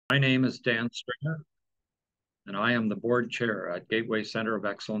My name is Dan Stringer, and I am the board chair at Gateway Center of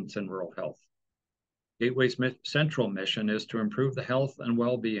Excellence in Rural Health. Gateway's central mission is to improve the health and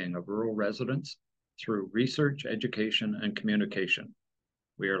well-being of rural residents through research, education, and communication.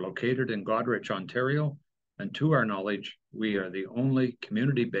 We are located in Geriatric, Ontario, and to our knowledge, we are the only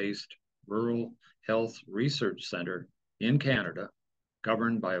community-based rural health research center in Canada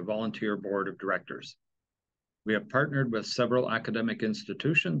governed by a volunteer board of directors. We have partnered with several academic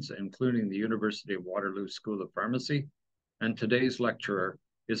institutions, including the University of Waterloo School of Pharmacy, and today's lecturer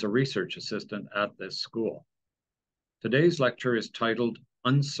is a research assistant at this school. Today's lecture is titled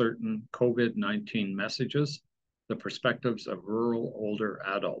Uncertain COVID-19 Messages, the Perspectives of Rural Older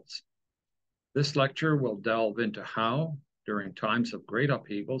Adults. This lecture will delve into how, during times of great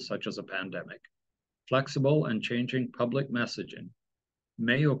upheaval, such as a pandemic, flexible and changing public messaging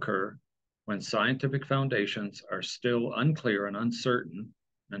may occur when scientific foundations are still unclear and uncertain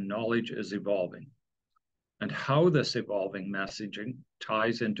and knowledge is evolving, and how this evolving messaging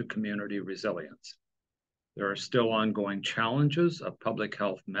ties into community resilience. There are still ongoing challenges of public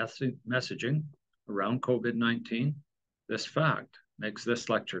health messaging around COVID-19. This fact makes this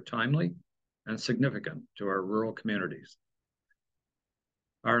lecture timely and significant to our rural communities.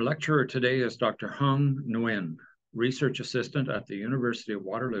 Our lecturer today is Dr. Nguyen, research assistant at the University of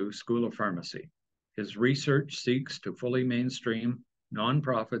Waterloo School of Pharmacy. His research seeks to fully mainstream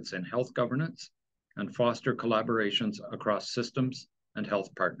nonprofits in health governance and foster collaborations across systems and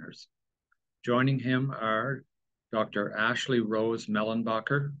health partners. Joining him are Dr. Ashley Rose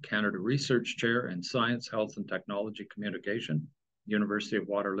Mellenbacher, Canada Research Chair in Science, Health and Technology Communication, University of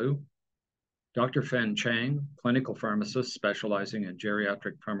Waterloo. Dr. Feng Chang, clinical pharmacist specializing in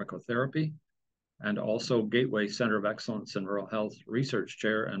geriatric pharmacotherapy, and also Gateway Center of Excellence in Rural Health Research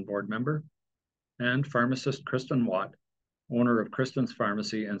Chair and Board Member, and pharmacist Kristen Watt, owner of Kristen's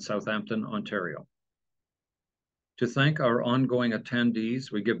Pharmacy in Southampton, Ontario. To thank our ongoing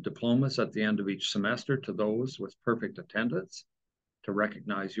attendees, we give diplomas at the end of each semester to those with perfect attendance to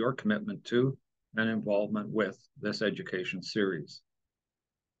recognize your commitment to and involvement with this education series.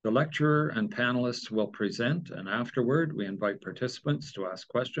 The lecturer and panelists will present, and afterward, we invite participants to ask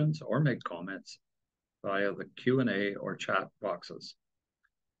questions or make comments via the Q&A or chat boxes.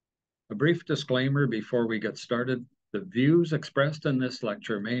 A brief disclaimer before we get started: the views expressed in this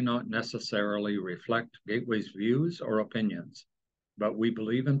lecture may not necessarily reflect Gateway's views or opinions, but we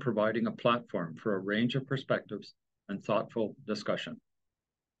believe in providing a platform for a range of perspectives and thoughtful discussion.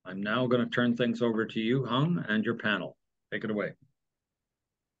 I'm now going to turn things over to you, Hung, and your panel. Take it away.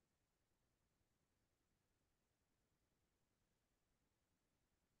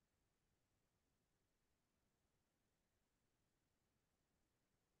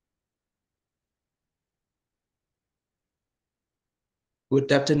 Good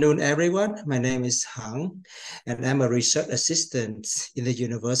afternoon, everyone. My name is Hang, and I'm a research assistant in the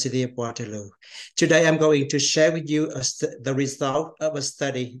University of Waterloo. Today, I'm going to share with you the result of a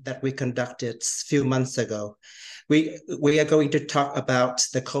study that we conducted a few months ago. We are going to talk about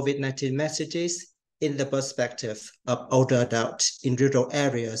the COVID-19 messages in the perspective of older adults in rural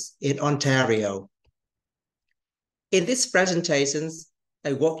areas in Ontario. In these presentations,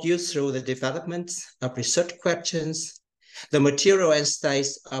 I walk you through the development of research questions, the material and stage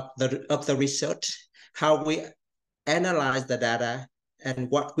of the research, how we analyze the data,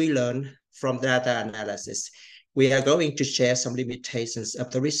 and what we learn from data analysis. We are going to share some limitations of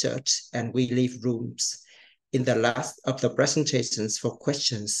the research, and we leave rooms in the last of the presentations for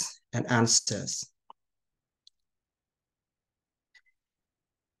questions and answers.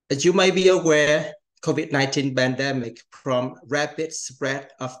 As you may be aware, COVID-19 pandemic from rapid spread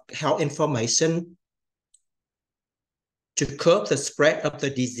of health information to curb the spread of the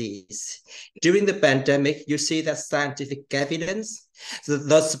disease. During the pandemic, you see that scientific evidence,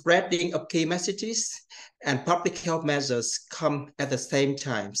 the spreading of key messages and public health measures come at the same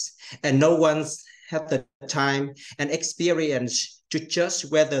time, and no one's had the time and experience to judge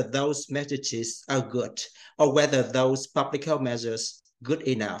whether those messages are good or whether those public health measures good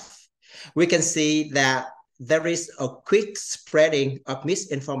enough. We can see that there is a quick spreading of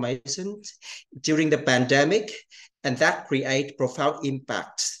misinformation during the pandemic, and that creates profound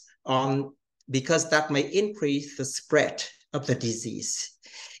impact because that may increase the spread of the disease.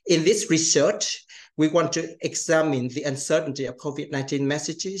 In this research, we want to examine the uncertainty of COVID-19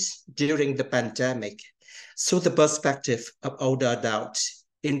 messages during the pandemic through the perspective of older adults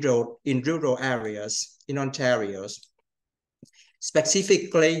in rural areas in Ontario.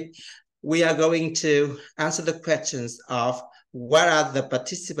 Specifically, we are going to answer the questions of what are the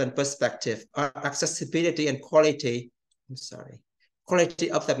participant perspective on accessibility and quality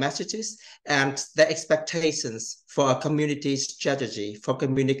quality of the messages, and their expectations for a community strategy for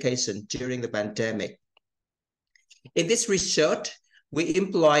communication during the pandemic. In this research, we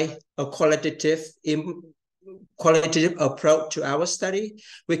employ a qualitative approach to our study.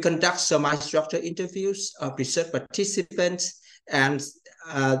 We conduct semi-structured interviews of research participants, and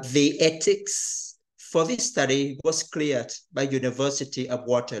the ethics for this study was cleared by University of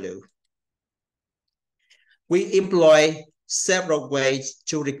Waterloo. We employ several ways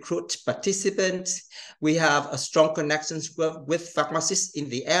to recruit participants. We have a strong connections with pharmacists in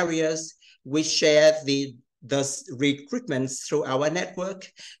the areas. We share the recruitments through our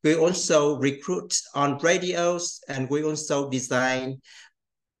network. We also recruit on radios, and we also design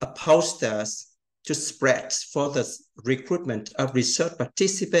posters to spread for the recruitment of research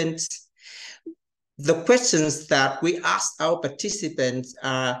participants. The questions that we ask our participants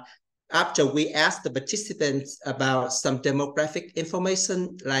are, after we ask the participants about some demographic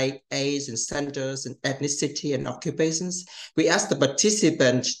information like age and genders and ethnicity and occupations, we ask the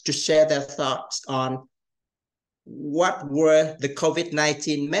participants to share their thoughts on what were the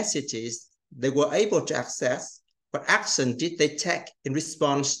COVID-19 messages they were able to access, what action did they take in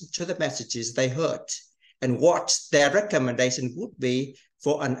response to the messages they heard, and what their recommendation would be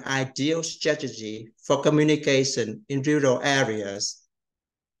for an ideal strategy for communication in rural areas.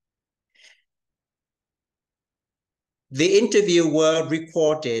 The interview were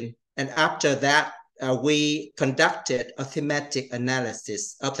recorded, and after that, we conducted a thematic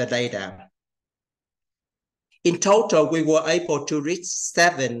analysis of the data. In total, we were able to reach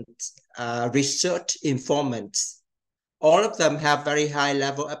 7 research informants. All of them have very high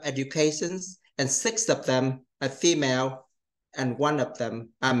level of education, and 6 of them are female, and 1 of them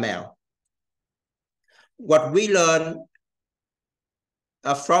are male. What we learned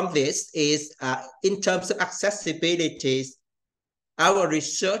from this is, in terms of accessibility, our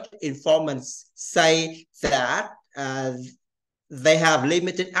research informants say that they have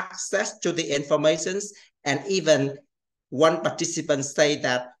limited access to the information, and even one participant say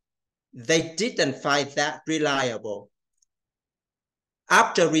that they didn't find that reliable.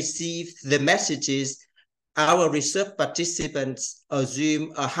 After receiving the messages, our research participants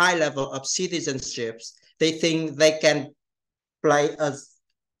assume a high level of citizenship. They think they can play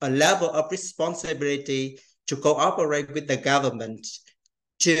a level of responsibility to cooperate with the government,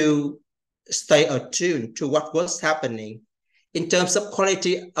 to stay attuned to what was happening. In terms of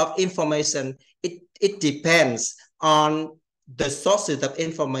quality of information, it depends on the sources of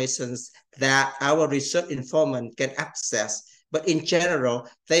information that our research informant can access. But in general,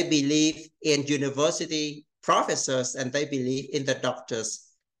 they believe in university professors and they believe in the doctors,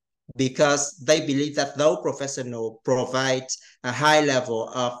 because they believe that those professionals provide a high level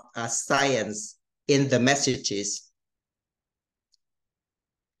of science in the messages.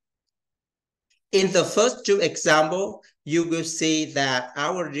 In the first 2 examples, you will see that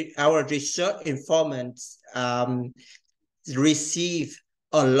our research informants receive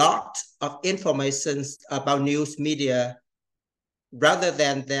a lot of information about news media rather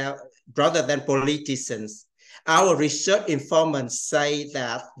than politicians. Our research informants say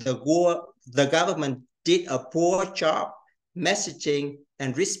that the government did a poor job messaging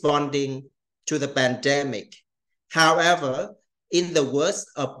and responding to the pandemic. However, in the words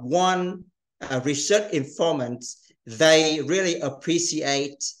of one research informant, they really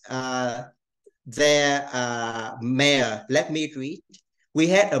appreciate their mayor. Let me read. We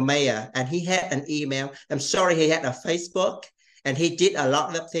had a mayor and he had an email. I'm sorry, he had a Facebook, and he did a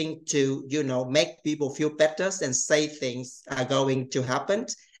lot of things to, make people feel better and say things are going to happen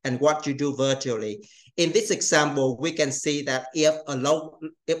and what you do virtually. In this example, we can see that if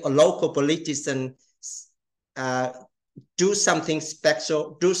a local politician do something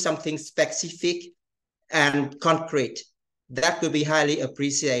special, do something specific and concrete, that will be highly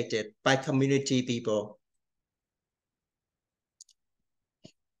appreciated by community people.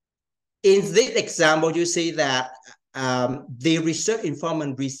 In this example, you see that the research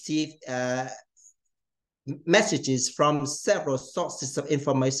informant received messages from several sources of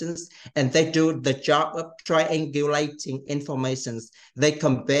information, and they do the job of triangulating information. They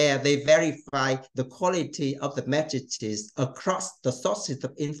compare, they verify the quality of the messages across the sources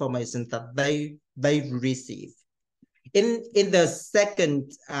of information that they receive. In the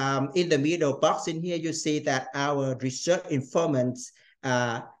second, in the middle box in here, you see that our research informants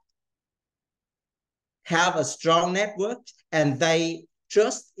have a strong network, and they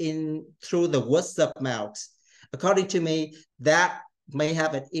trust through the words of mouth. According to me, that may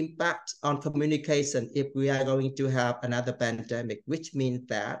have an impact on communication if we are going to have another pandemic, which means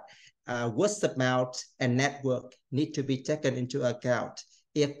that word of mouth and network need to be taken into account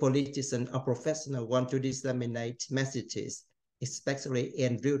if politicians or professionals want to disseminate messages, especially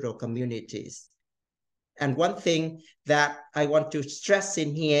in rural communities. And one thing that I want to stress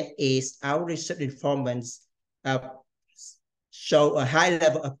in here is our research informants show a high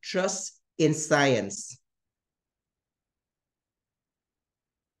level of trust in science.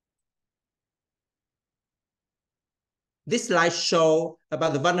 This slide shows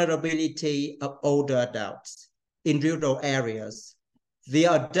about the vulnerability of older adults in rural areas. The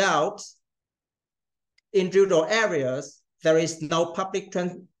adults in rural areas, there is no public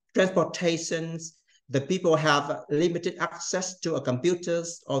transportation. The people have limited access to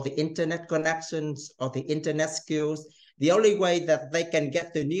computers or the internet connections or the internet skills. The only way that they can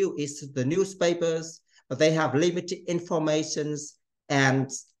get the news is the newspapers, but they have limited information. And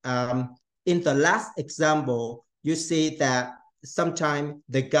in the last example, you see that sometimes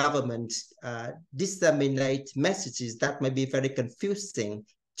the government disseminate messages that may be very confusing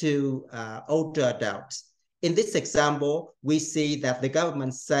to older adults. In this example, we see that the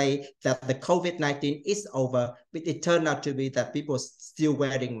government say that the COVID-19 is over, but it turned out to be that people are still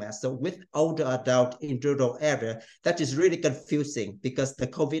wearing masks. So with older adults in rural area, that is really confusing because the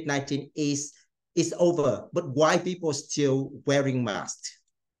COVID-19 is over, but why people still wearing masks?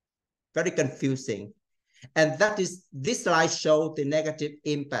 Very confusing. And that is, this slide shows the negative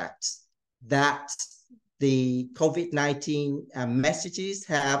impacts that the COVID-19 messages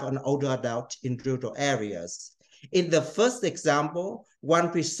have on older adults in rural areas. In the first example,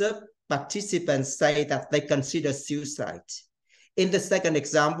 one research participant say that they consider suicide. In the second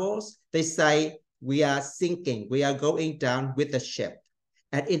examples, they say we are sinking, we are going down with the ship.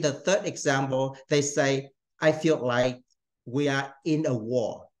 And in the third example, they say, I feel like we are in a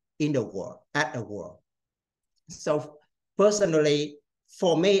war, at a war. So personally,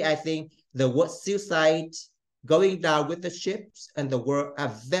 for me, I think the word suicide, going down with the ships, and the word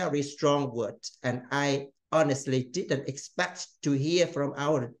are very strong words. And I honestly didn't expect to hear from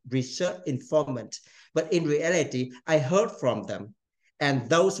our research informant. But in reality, I heard from them. And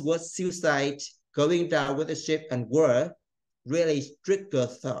those words, suicide, going down with the ship, and war, really trigger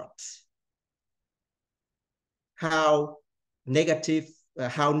thoughts. How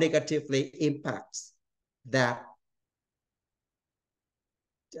negatively impacts that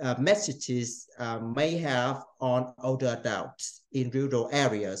messages may have on older adults in rural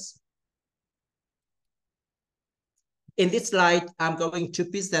areas. In this slide, I'm going to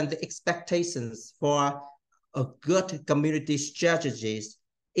present the expectations for a good community strategies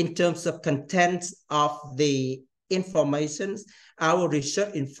in terms of content of the information. Our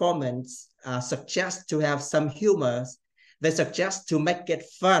research informants suggest to have some humor. They suggest to make it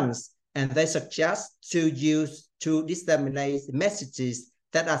fun, and they suggest to disseminate messages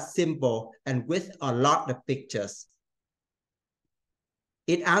that are simple and with a lot of pictures.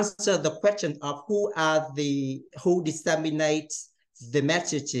 It answers the question of who disseminates the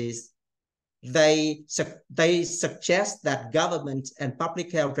messages. They suggest that government and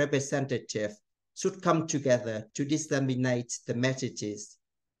public health representatives should come together to disseminate the messages.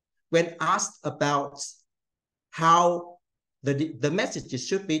 When asked about how the messages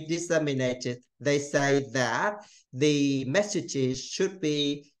should be disseminated, they say that the messages should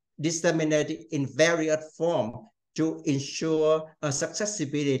be disseminated in various forms to ensure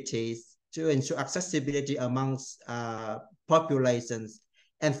accessibility amongst populations.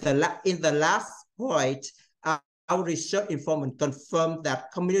 And in the last point, our research informant confirmed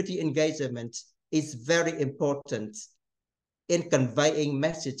that community engagement is very important in conveying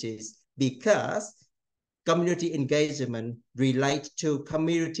messages because community engagement relates to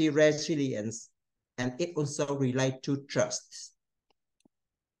community resilience, and it also relates to trust.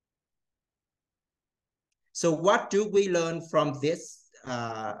 So what do we learn from this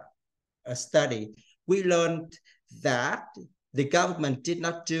study? We learned that the government did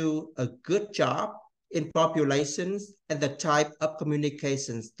not do a good job in populations and the type of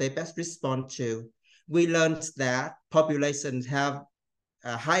communications they best respond to. We learned that populations have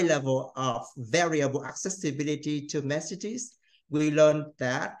a high level of variable accessibility to messages. We learned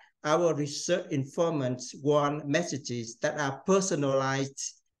that our research informants want messages that are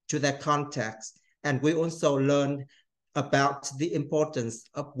personalized to their context. And we also learned about the importance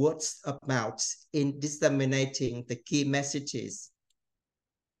of words of mouth in disseminating the key messages.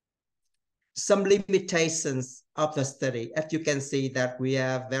 Some limitations of the study. As you can see that we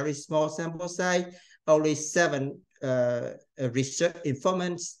have very small sample size, only 7 research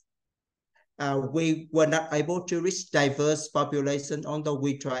informants. We were not able to reach diverse population, although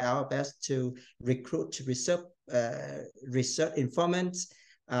we try our best to recruit research informants.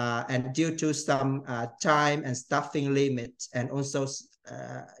 and due to some time and staffing limits, and also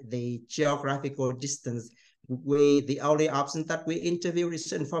the geographical distance, the only option that we interview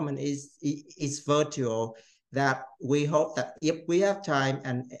research informant is virtual. That we hope that if we have time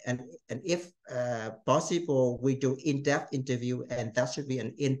and if possible, we do in-depth interview, and that should be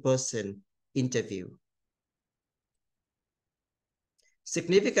an in-person interview.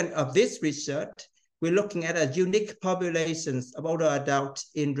 Significant of this research, we're looking at a unique populations of older adults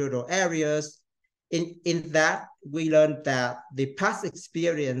in rural areas. In that, we learned that the past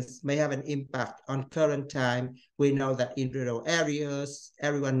experience may have an impact on current time. We know that in rural areas,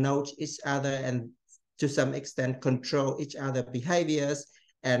 everyone knows each other and to some extent control each other behaviors,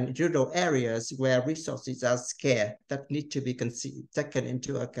 and rural areas where resources are scarce that need to be taken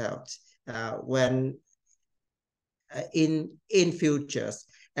into account when in futures.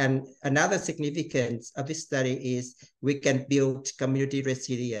 And another significance of this study is we can build community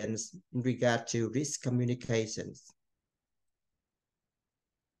resilience in regard to risk communications.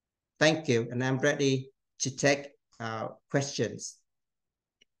 Thank you, and I'm ready to take questions.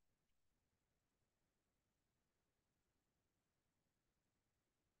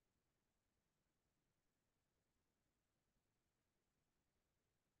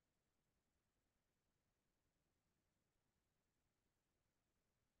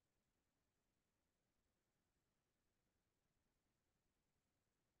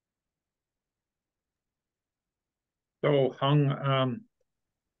 So, Hung,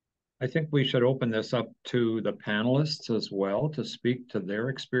 I think we should open this up to the panelists as well to speak to their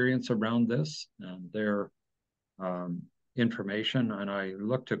experience around this and their information. And I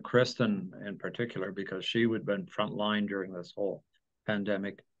look to Kristen in particular because she would have been frontline during this whole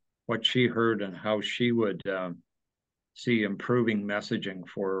pandemic, what she heard and how she would see improving messaging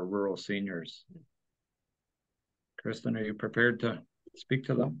for rural seniors. Kristen, are you prepared to speak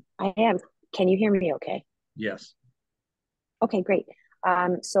to them? I am. Can you hear me okay? Yes. Okay, great.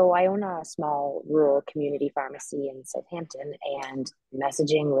 So I own a small rural community pharmacy in Southampton, and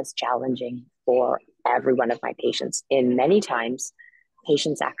messaging was challenging for every one of my patients. In many times,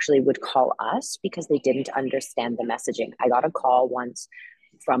 patients actually would call us because they didn't understand the messaging. I got a call once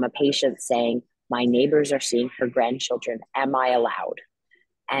from a patient saying, "My neighbors are seeing her grandchildren. Am I allowed?"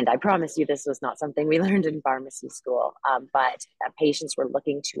 And I promise you, this was not something we learned in pharmacy school, but patients were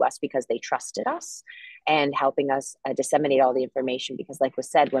looking to us because they trusted us and helping us disseminate all the information. Because like was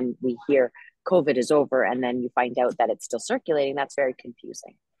said, when we hear COVID is over and then you find out that it's still circulating, that's very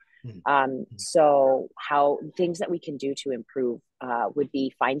confusing. So how things that we can do to improve would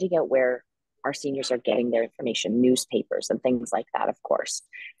be finding out where our seniors are getting their information, newspapers and things like that, of course.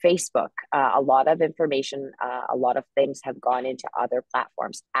 Facebook, a lot of information, a lot of things have gone into other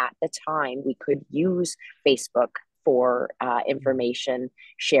platforms. At the time, we could use Facebook for information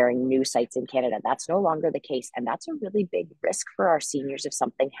sharing news sites in Canada. That's no longer the case. And that's a really big risk for our seniors if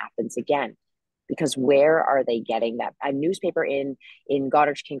something happens again. Because where are they getting that? A newspaper in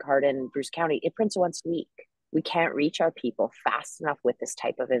Goderich, Kincardine, Bruce County, it prints once a week. We can't reach our people fast enough with this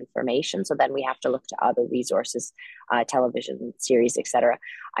type of information. So then we have to look to other resources, television series, etc.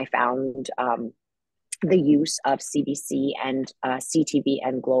 I found the use of CBC and CTV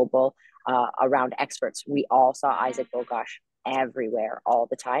and Global around experts. We all saw Isaac Bogosh everywhere all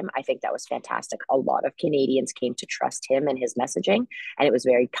the time. I think that was fantastic. A lot of Canadians came to trust him and his messaging, and it was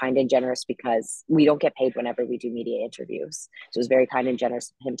very kind and generous because we don't get paid whenever we do media interviews. So it was very kind and generous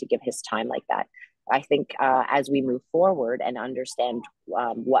of him to give his time like that. I think as we move forward and understand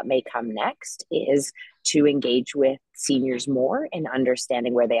what may come next is to engage with seniors more in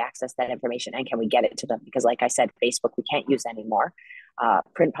understanding where they access that information and can we get it to them. Because like I said, Facebook we can't use anymore.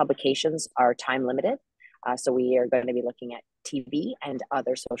 Print publications are time limited. So we are going to be looking at TV and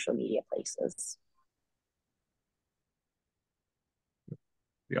other social media places.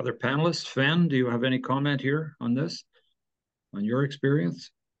 The other panelists, Feng, do you have any comment here on this, on your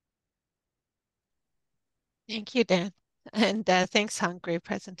experience? Thank you, Dan. And thanks, Hung. Great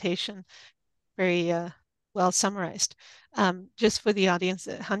presentation. Very well summarized. Just for the audience,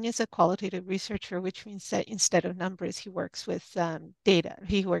 Hung is a qualitative researcher, which means that instead of numbers, he works with data.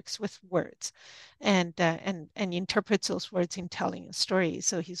 He works with words and interprets those words in telling a story.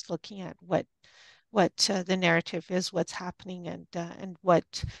 So he's looking at what the narrative is, what's happening, and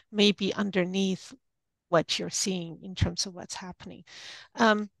what may be underneath what you're seeing in terms of what's happening.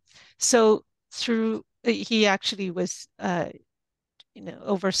 So he actually was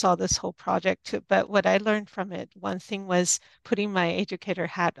oversaw this whole project. But what I learned from it, one thing was putting my educator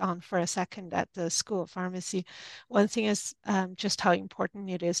hat on for a second at the School of Pharmacy. One thing is just how important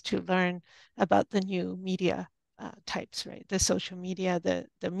it is to learn about the new media types, right? The social media,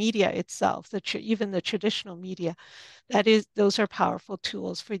 the media itself, even the traditional media, those are powerful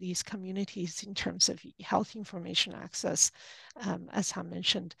tools for these communities in terms of health information access, as Han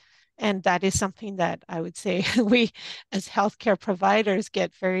mentioned. And that is something that I would say we, as healthcare providers,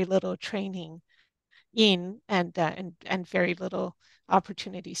 get very little training in, and very little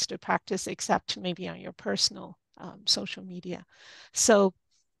opportunities to practice, except maybe on your personal social media. So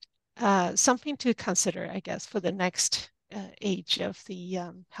something to consider, I guess, for the next age of the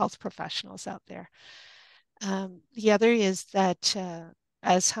health professionals out there. The other is that,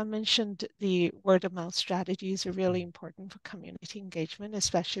 as Han mentioned, the word of mouth strategies are really important for community engagement,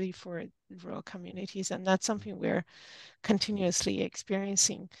 especially for rural communities. And that's something we're continuously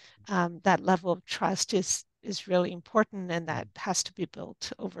experiencing. That level of trust is really important, and that has to be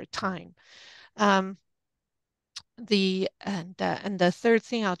built over time. And the third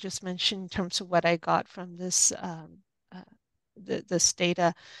thing I'll just mention in terms of what I got from this this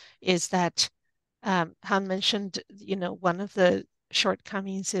data is that Han mentioned, one of the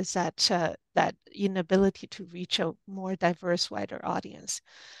shortcomings is that that inability to reach a more diverse, wider audience,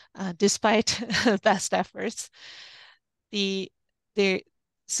 despite best efforts.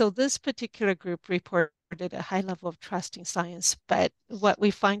 So this particular group reported a high level of trust in science, but what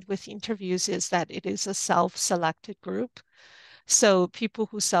we find with interviews is that it is a self-selected group. So people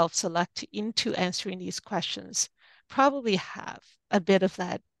who self-select into answering these questions probably have a bit of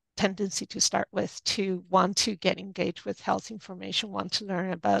that tendency to start with, to want to get engaged with health information, want to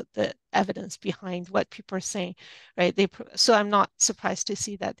learn about the evidence behind what people are saying, right? So I'm not surprised to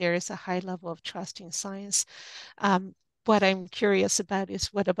see that there is a high level of trust in science. What I'm curious about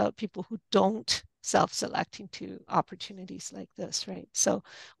is, what about people who don't self-select into opportunities like this, right? So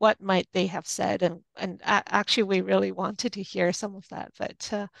what might they have said? And actually, we really wanted to hear some of that,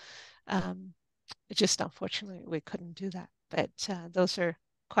 but just unfortunately, we couldn't do that. But those are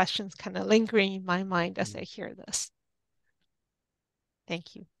questions kind of lingering in my mind as I hear this.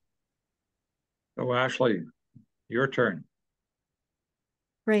 Thank you. So Ashley, your turn.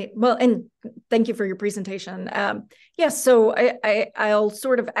 Great. Well, and thank you for your presentation. Yes, so I'll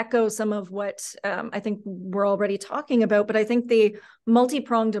sort of echo some of what I think we're already talking about, but I think the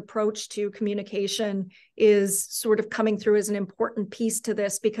multi-pronged approach to communication is sort of coming through as an important piece to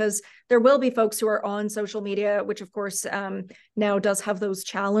this, because there will be folks who are on social media, which of course now does have those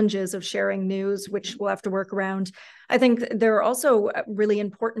challenges of sharing news, which we'll have to work around. I think there are also really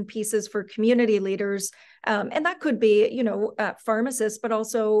important pieces for community leaders, and that could be, pharmacists, but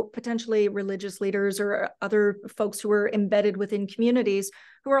also potentially religious leaders or other folks who are embedded within communities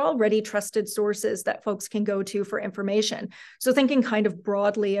who are already trusted sources that folks can go to for information. So thinking kind of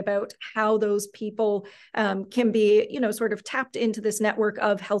broadly about how those people can be, sort of tapped into this network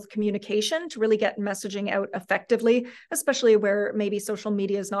of health communication to really get messaging out effectively, especially where maybe social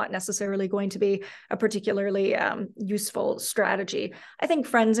media is not necessarily going to be a particularly useful strategy. I think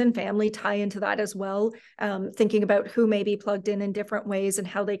friends and family tie into that as well, thinking about who may be plugged in different ways and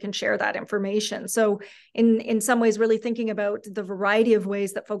how they can share that information. So in some ways, really thinking about the variety of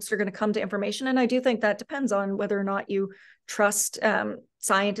ways that folks are going to come to information. And I do think that depends on whether or not you trust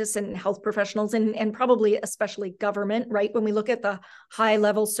scientists and health professionals, and probably especially government, right? When we look at the high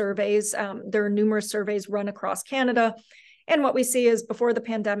level surveys, there are numerous surveys run across Canada. And what we see is, before the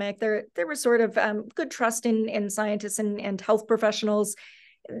pandemic, there was sort of good trust in scientists and health professionals.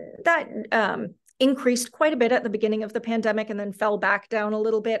 That increased quite a bit at the beginning of the pandemic and then fell back down a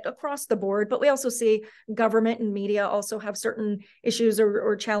little bit across the board. But we also see government and media also have certain issues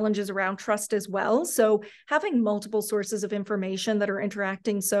or challenges around trust as well. So having multiple sources of information that are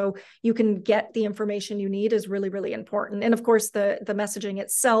interacting so you can get the information you need is really, really important. And of course, the messaging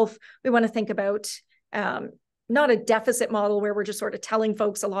itself, we want to think about not a deficit model where we're just sort of telling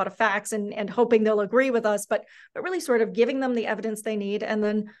folks a lot of facts and hoping they'll agree with us, but really sort of giving them the evidence they need, and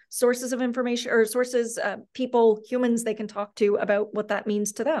then sources of information or sources, people, humans they can talk to about what that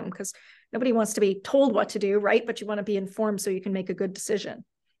means to them, because nobody wants to be told what to do, right? But you want to be informed so you can make a good decision.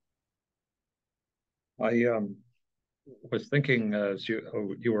 I was thinking, as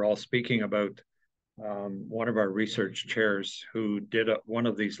you were all speaking, about one of our research chairs who did one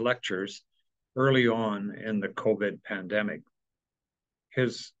of these lectures early on in the COVID pandemic.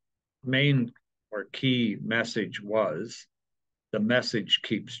 His main or key message was, the message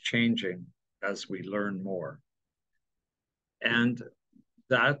keeps changing as we learn more. And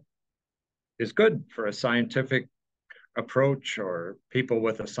that is good for a scientific approach or people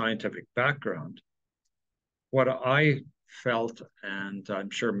with a scientific background. What I felt, and I'm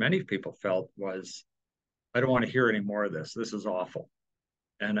sure many people felt, was, I don't want to hear any more of this. This is awful.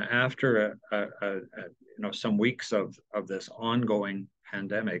 And after some weeks of this ongoing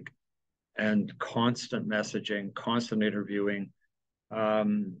pandemic and constant messaging, constant interviewing,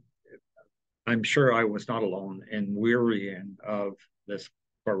 I'm sure I was not alone in wearying of this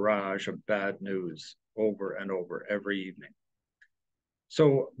barrage of bad news over and over every evening.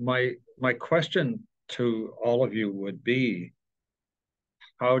 So my question to all of you would be,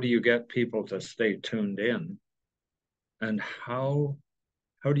 how do you get people to stay tuned in? And how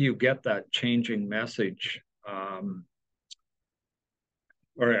do you get that changing message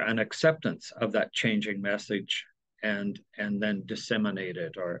or an acceptance of that changing message and then disseminate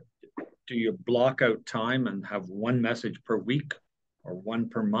it? Or do you block out time and have one message per week or one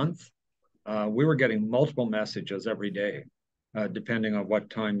per month? We were getting multiple messages every day, depending on what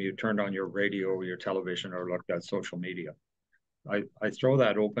time you turned on your radio or your television or looked at social media. I throw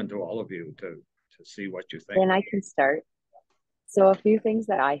that open to all of you to see what you think. And I can start. So a few things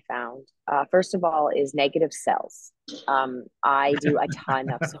that I found, first of all, is negative sells. I do a ton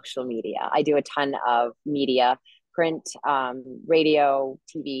of social media. I do a ton of media, print, radio,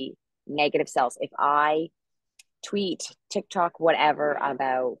 TV, negative sells. If I tweet, TikTok, whatever,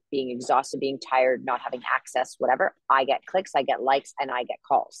 about being exhausted, being tired, not having access, whatever, I get clicks, I get likes, and I get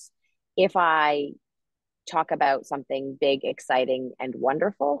calls. If I talk about something big, exciting, and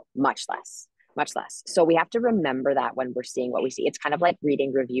wonderful, much less. So we have to remember that when we're seeing what we see. It's kind of like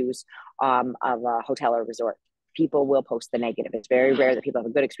reading reviews of a hotel or resort. People will post the negative. It's very rare that people have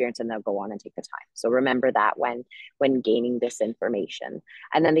a good experience and they'll go on and take the time. So remember that when gaining this information.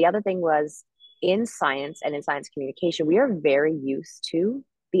 And then the other thing was, in science and in science communication, we are very used to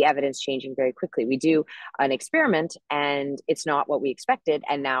the evidence changing very quickly. We do an experiment and it's not what we expected.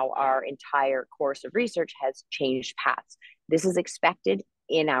 And now our entire course of research has changed paths. This is expected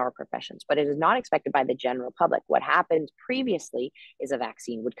in our professions, but it is not expected by the general public. What happened previously is a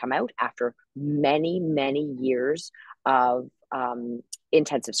vaccine would come out after many, many years of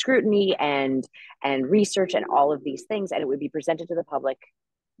intensive scrutiny and research and all of these things, and it would be presented to the public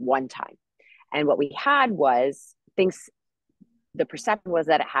one time. And what we had was the perception was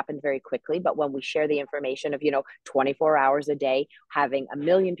that it happened very quickly, but when we share the information of 24 hours a day, having 1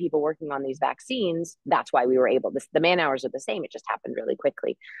 million people working on these vaccines, that's why we were able, the man hours are the same, it just happened really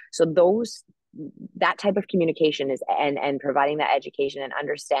quickly. So that type of communication is and providing that education and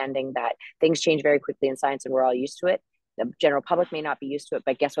understanding that things change very quickly in science and we're all used to it. The general public may not be used to it,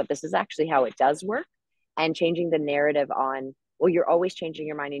 but guess what, this is actually how it does work. And changing the narrative on, well, you're always changing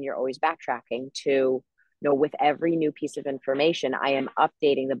your mind and you're always backtracking, to with every new piece of information, I am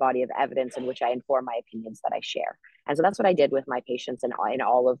updating the body of evidence in which I inform my opinions that I share. And so that's what I did with my patients and in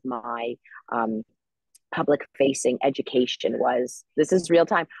all of my public facing education. Was this is real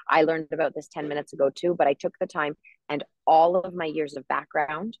time. I learned about this 10 minutes ago too, but I took the time and all of my years of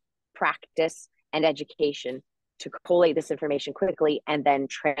background, practice, and education to collate this information quickly and then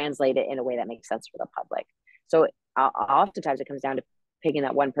translate it in a way that makes sense for the public. So oftentimes it comes down to picking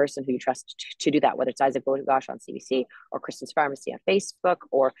that one person who you trust to do that, whether it's Isaac Bogosh on CBC or Kristen's Pharmacy on Facebook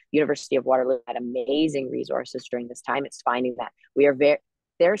or University of Waterloo had amazing resources during this time. It's finding that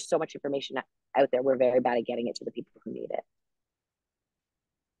there's so much information out there. We're very bad at getting it to the people who need it.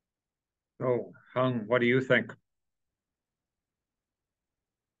 So, Feng, what do you think?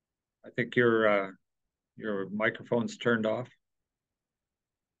 I think your microphone's turned off.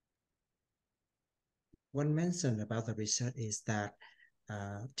 One mention about the research is that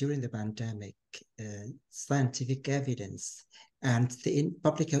during the pandemic, scientific evidence and the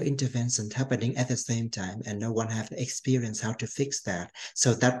public health intervention happening at the same time, and no one have experience how to fix that.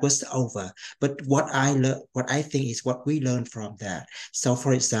 So that was over. But what I think is what we learned from that. So,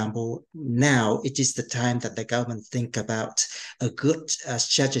 for example, now it is the time that the government think about a good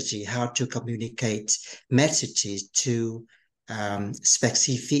strategy how to communicate messages to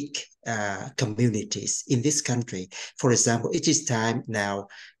specific communities in this country. For example, it is time now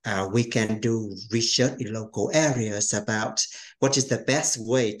we can do research in local areas about what is the best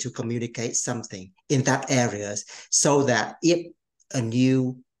way to communicate something in that areas, so that if a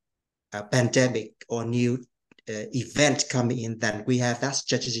new pandemic or new event coming in, then we have that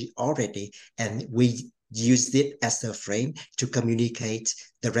strategy already and we use it as a frame to communicate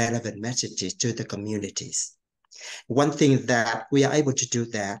the relevant messages to the communities. One thing that we are able to do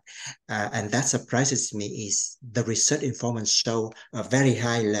that, and that surprises me, is the research informants show a very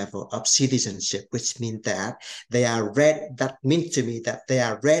high level of citizenship, which means that they are ready. That means to me that they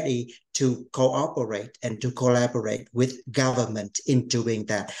are ready to cooperate and to collaborate with government in doing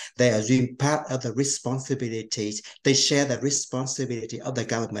that. They are doing part of the responsibilities. They share the responsibility of the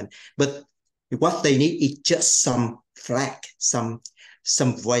government, but what they need is just some flag, some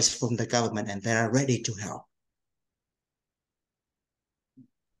some voice from the government and they are ready to help.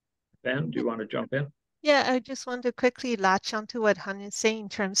 Ben, do you want to jump in? Yeah, I just wanted to quickly latch onto what Han is saying in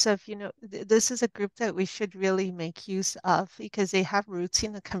terms of, this is a group that we should really make use of because they have roots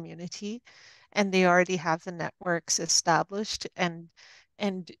in the community and they already have the networks established. And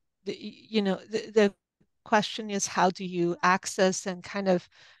the question is, how do you access and kind of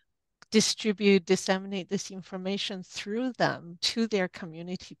disseminate this information through them to their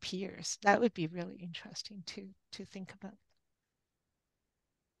community peers? That would be really interesting to think about.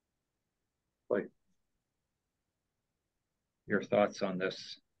 Like, your thoughts on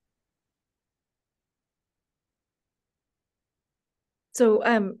this? So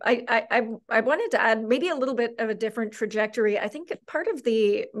I wanted to add maybe a little bit of a different trajectory. I think part of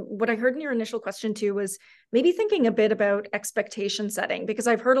what I heard in your initial question too was maybe thinking a bit about expectation setting, because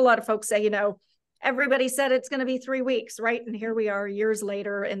I've heard a lot of folks say, everybody said it's going to be 3 weeks, right? And here we are years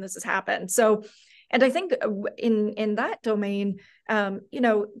later and this has happened. So, and I think in that domain,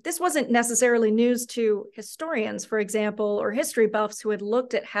 this wasn't necessarily news to historians, for example, or history buffs who had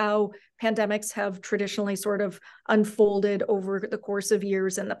looked at how pandemics have traditionally sort of unfolded over the course of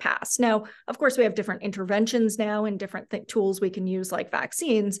years in the past. Now, of course, we have different interventions now and different tools we can use like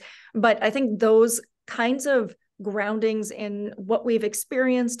vaccines, but I think those kinds of groundings in what we've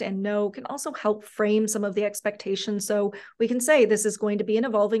experienced and know can also help frame some of the expectations. So we can say this is going to be an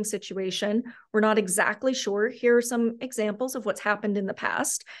evolving situation. We're not exactly sure. Here are some examples of what's happened in the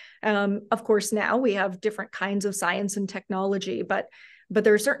past. Of course, now we have different kinds of science and technology, but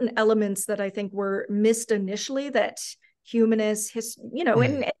there are certain elements that I think were missed initially that humanists,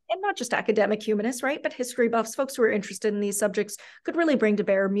 and not just academic humanists, right? But history buffs, folks who are interested in these subjects could really bring to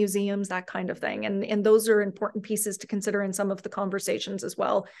bear, museums, that kind of thing. And those are important pieces to consider in some of the conversations as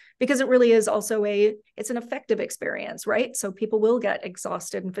well, because it really is also it's an effective experience, right? So people will get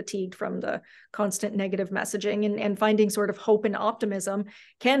exhausted and fatigued from the constant negative messaging, and finding sort of hope and optimism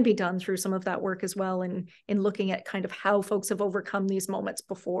can be done through some of that work as well, in looking at kind of how folks have overcome these moments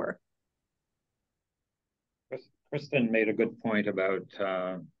before. Kristen made a good point about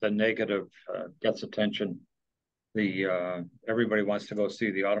the negative gets attention. Everybody wants to go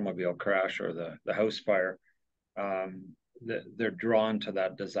see the automobile crash or the house fire. They're drawn to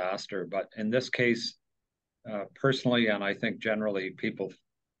that disaster. But in this case, personally, and I think generally, people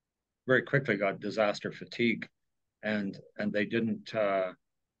very quickly got disaster fatigue, and they didn't. I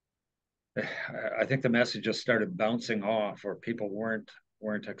think the message just started bouncing off, or people weren't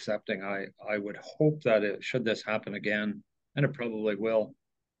accepting. I would hope that should this happen again, and it probably will,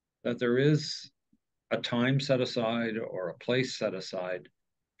 that there is a time set aside or a place set aside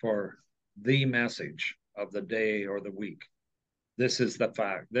for the message of the day or the week. This is the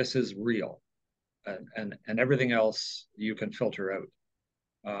fact. This is real, and everything else you can filter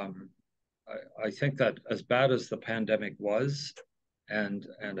out. I think that as bad as the pandemic was, and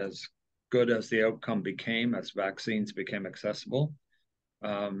as good as the outcome became as vaccines became accessible,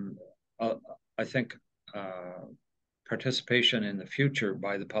 I think participation in the future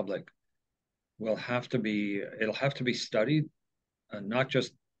by the public it'll have to be studied, not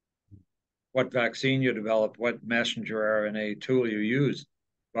just what vaccine you develop, what messenger RNA tool you use,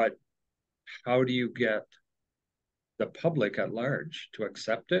 but how do you get the public at large to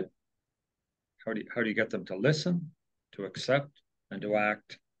accept it? How do you get them to listen, to accept, and to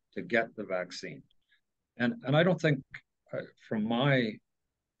act to get the vaccine? And I don't think, from my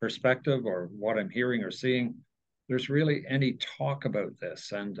perspective or what I'm hearing or seeing, there's really any talk about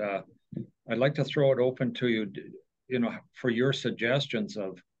this. And I'd like to throw it open to you, for your suggestions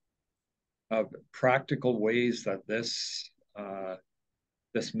of practical ways that these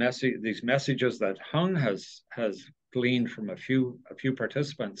messages that Hung has gleaned from a few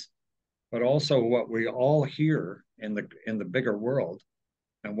participants, but also what we all hear in the bigger world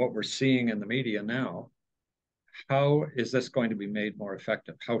and what we're seeing in the media now. How is this going to be made more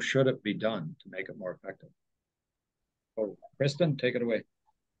effective? How should it be done to make it more effective? Oh, Kristen, take it away.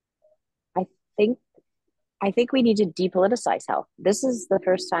 I think we need to depoliticize health. This is the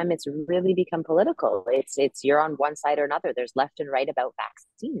first time it's really become political. It's you're on one side or another. There's left and right about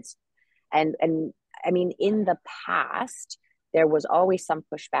vaccines. And I mean, in the past, there was always some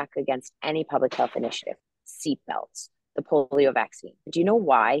pushback against any public health initiative, seatbelts, the polio vaccine. Do you know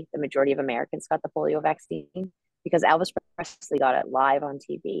why the majority of Americans got the polio vaccine? Because Elvis Presley got it live on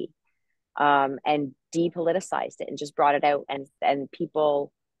TV, and depoliticized it and just brought it out, and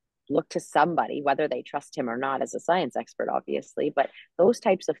people look to somebody, whether they trust him or not, as a science expert, obviously. But those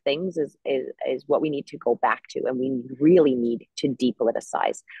types of things is what we need to go back to, and we really need to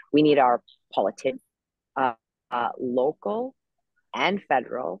depoliticize. We need our politics, local, and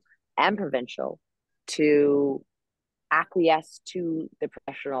federal and provincial to acquiesce to the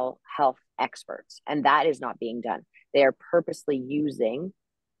professional health experts. And that is not being done. They are purposely using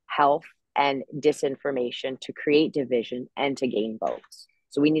health and disinformation to create division and to gain votes.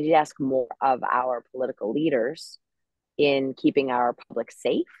 So we need to ask more of our political leaders in keeping our public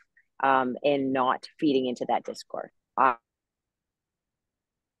safe and not feeding into that discourse.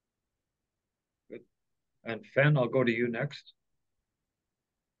 Good. And Feng, I'll go to you next.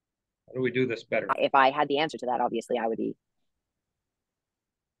 How do we do this better? If I had the answer to that, obviously I would be.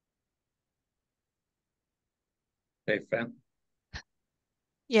 Okay, Feng.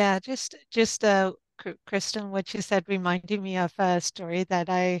 Yeah, just Kristen, what you said reminded me of a story that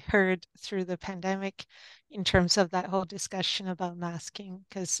I heard through the pandemic in terms of that whole discussion about masking,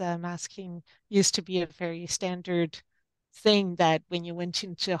 because masking used to be a very standard thing that when you went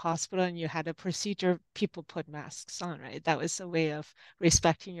into a hospital and you had a procedure, people put masks on, right? That was a way of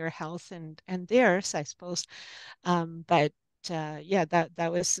respecting your health and theirs, I suppose. But yeah,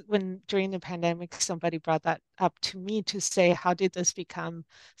 that was when during the pandemic, somebody brought that up to me to say, how did this become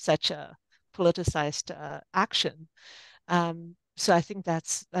such a politicized action? So I think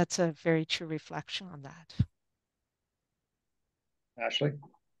that's a very true reflection on that. Ashley,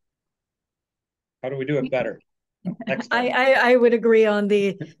 how do we do it better? Next time. I would agree on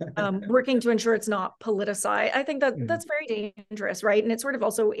the working to ensure it's not politicized. I think that that's very dangerous, right? And it sort of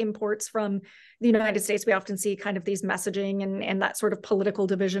also imports from the United States. We often see kind of these messaging and that sort of political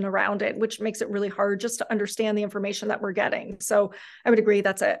division around it, which makes it really hard just to understand the information that we're getting. So I would agree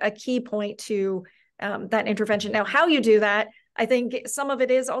that's a key point to that intervention. Now, how you do that, I think some of it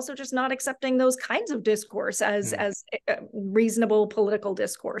is also just not accepting those kinds of discourse as reasonable political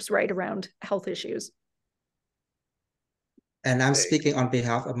discourse, right, around health issues. And I'm speaking on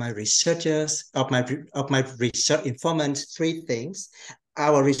behalf of my researchers, of my research informants, three things.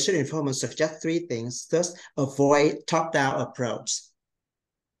 Our research informants suggest three things. First, avoid top-down approach.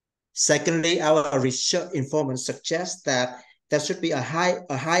 Secondly, our research informants suggest that there should be a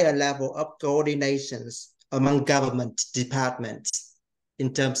higher level of coordinations among government departments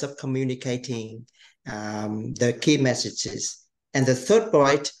in terms of communicating the key messages. And the third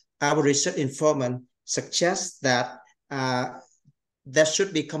point, our research informant suggests that there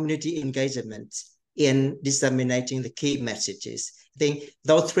should be community engagement in disseminating the key messages. I think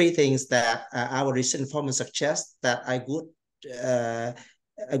those three things that our research informant suggests that I would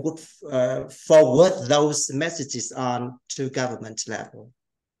forward those messages on to government level.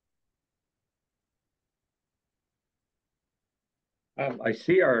 I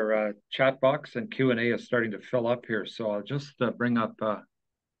see our chat box and Q&A is starting to fill up here, so I'll just bring up.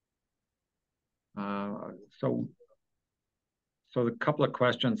 So a couple of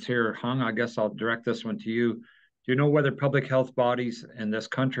questions here. Hung, I guess I'll direct this one to you. Do you know whether public health bodies in this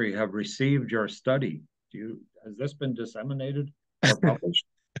country have received your study? Has this been disseminated or published?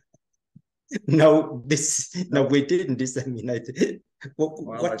 No, we didn't disseminate it.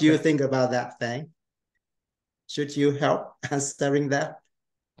 What do you think about that, Feng? Should you help answering that?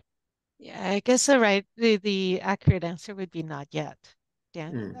 Yeah, I guess the accurate answer would be not yet,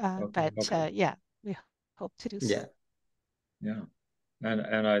 Dan. Okay. Yeah, we hope to do so. Yeah. Yeah.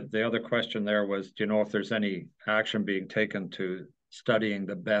 And the other question there was, do you know if there's any action being taken to studying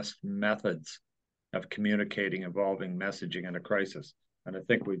the best methods of communicating involving messaging in a crisis? And I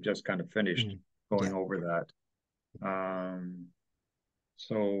think we've just kind of finished going over that.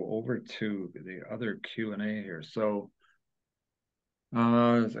 So over to the other Q&A here. So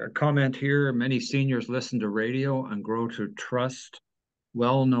a comment here, many seniors listen to radio and grow to trust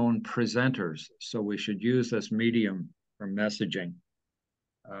well-known presenters. So we should use this medium for messaging.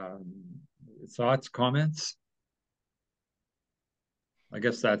 Thoughts, comments? I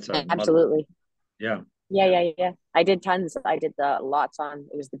guess that's absolutely. Yeah. I did tons. I did lots on.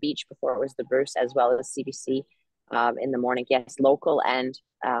 It was the Beach before it was the Bruce, as well as CBC in the morning. Yes, local and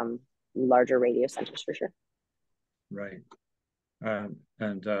larger radio centers for sure. Right.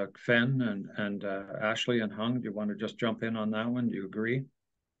 And Feng and Ashley and Hung, do you want to just jump in on that one? Do you agree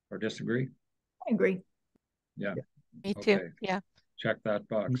or disagree? I agree. Yeah. Me too. Okay. Yeah. Check that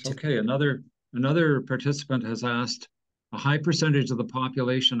box. Okay. Another participant has asked, a high percentage of the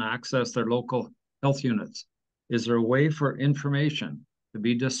population access their local health units. Is there a way for information to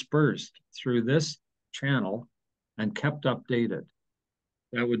be dispersed through this channel and kept updated?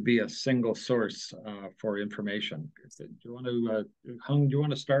 That would be a single source for information. Do you want to, Hung, do you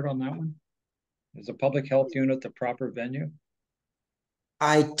want to start on that one? Is a public health unit the proper venue?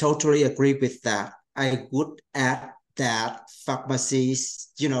 I totally agree with that. I would add that pharmacies,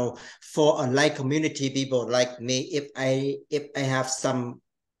 for a like community people like me, if I have some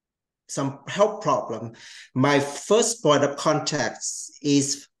health problem, my first point of contact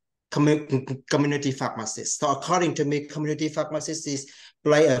is community pharmacists. So according to me, community pharmacists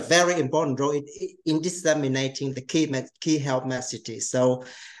play a very important role in disseminating the key health messages. So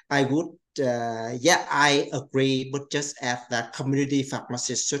I would, I agree, but just add that community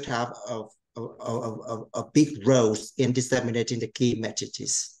pharmacists should have a big role in disseminating the key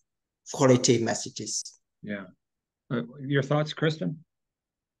messages, quality messages. Yeah. Your thoughts, Kristen?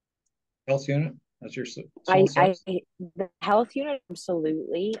 Health unit? That's your sole source? The health unit,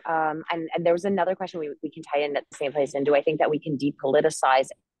 absolutely. And there was another question we can tie in at the same place. And do I think that we can depoliticize,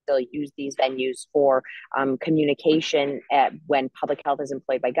 still use these venues for communication when public health is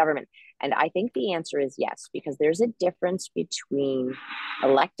employed by government? And I think the answer is yes, because there's a difference between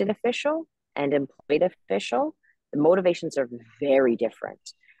elected official and employed official. The motivations are very different.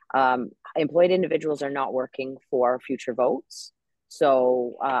 Employed individuals are not working for future votes.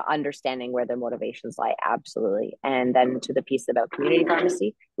 So understanding where their motivations lie, absolutely. And then to the piece about community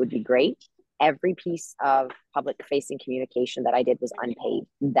pharmacy would be great. Every piece of public-facing communication that I did was unpaid.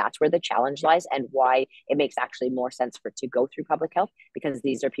 That's where the challenge lies, and why it makes actually more sense for it to go through public health, because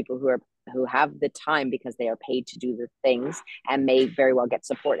these are people who have the time because they are paid to do the things and may very well get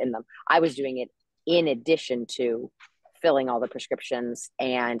support in them. I was doing it in addition to filling all the prescriptions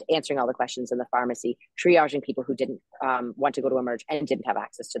and answering all the questions in the pharmacy, triaging people who didn't want to go to Emerge and didn't have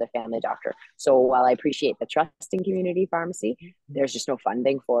access to their family doctor. So while I appreciate the trust in community pharmacy, there's just no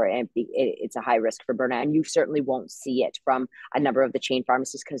funding for it. And it's a high risk for burnout. And you certainly won't see it from a number of the chain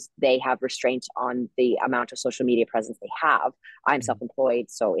pharmacies because they have restraints on the amount of social media presence they have. I'm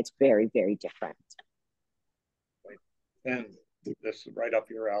self-employed, so it's very, very different. And this is right up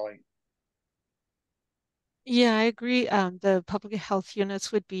your alley. Yeah, I agree. The public health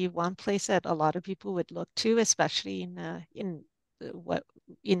units would be one place that a lot of people would look to, especially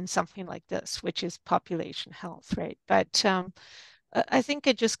in something like this, which is population health, right? But I think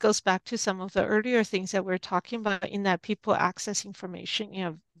it just goes back to some of the earlier things that we're talking about, in that people access information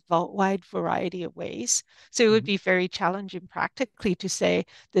in a wide variety of ways. So it would be very challenging practically to say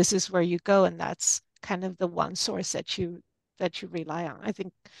this is where you go, and that's kind of the one source that you rely on. I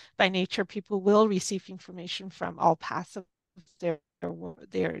think by nature, people will receive information from all paths of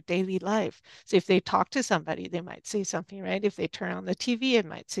their daily life. So if they talk to somebody, they might say something, right? If they turn on the TV, it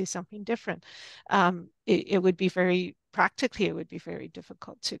might say something different. It would be practically, it would be very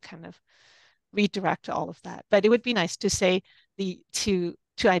difficult to kind of redirect all of that. But it would be nice to say to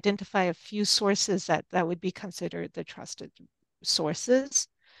identify a few sources that would be considered the trusted sources.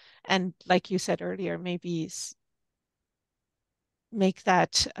 And like you said earlier, maybe make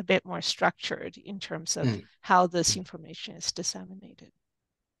that a bit more structured in terms of how this information is disseminated.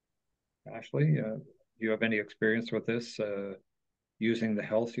 Ashley, do you have any experience with this, using the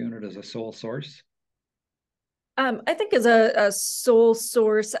health unit as a sole source? I think as a sole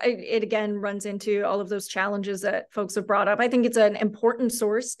source, it again runs into all of those challenges that folks have brought up. I think it's an important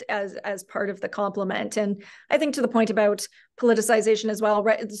source as part of the complement. And I think to the point about politicization as well,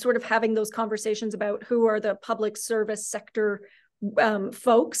 right, sort of having those conversations about who are the public service sector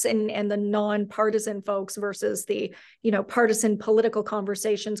folks and the non-partisan folks versus the partisan political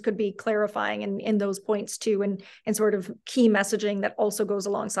conversations could be clarifying in those points too, and sort of key messaging that also goes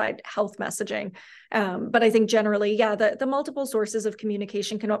alongside health messaging. But I think generally, the multiple sources of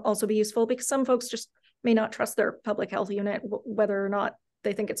communication can also be useful, because some folks just may not trust their public health unit, whether or not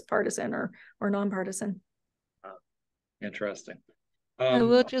they think it's partisan or non-partisan. Interesting. I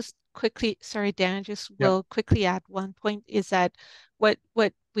will just quickly, sorry, Dan, will quickly add one point, is that what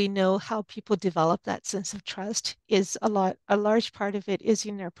we know how people develop that sense of trust is a large part of it is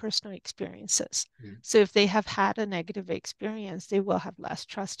in their personal experiences. So if they have had a negative experience, they will have less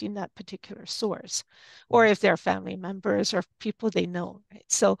trust in that particular source, or if they're family members or people they know, right?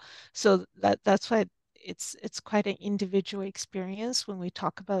 So that's why it's quite an individual experience when we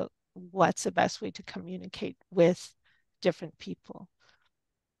talk about what's the best way to communicate with different people.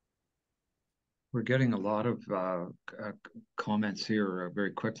 We're getting a lot of comments here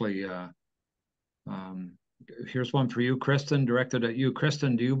very quickly. Here's one for you, Kristen, directed at you.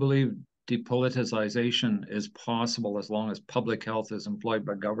 Kristen, do you believe depoliticization is possible as long as public health is employed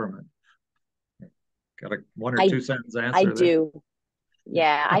by government? Got a one or two sentence answer I there. do.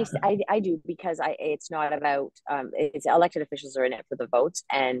 Yeah, I do, because it's not about it's elected officials are in it for the votes,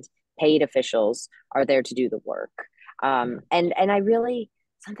 and paid officials are there to do the work. And I really,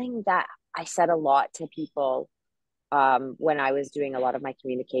 something that I said a lot to people when I was doing a lot of my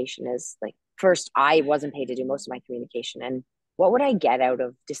communication is like, first, I wasn't paid to do most of my communication. And what would I get out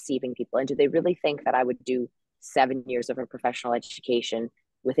of deceiving people? And do they really think that I would do 7 years of a professional education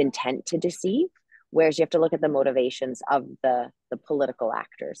with intent to deceive? Whereas you have to look at the motivations of the political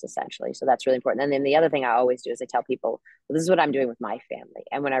actors, essentially. So that's really important. And then the other thing I always do is I tell people, well, this is what I'm doing with my family.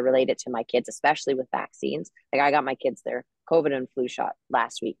 And when I relate it to my kids, especially with vaccines, like I got my kids their COVID and flu shot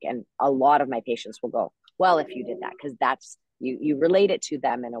last week. And a lot of my patients will go, well, if you did that, because that's, you relate it to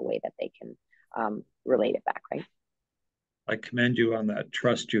them in a way that they can relate it back, right? I commend you on that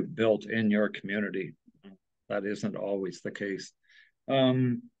trust you've built in your community. That isn't always the case.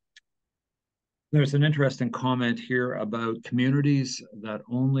 There's an interesting comment here about communities that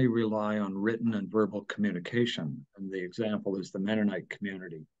only rely on written and verbal communication. And the example is the Mennonite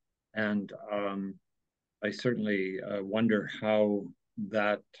community. And I certainly wonder how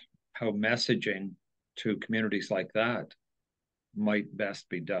messaging to communities like that might best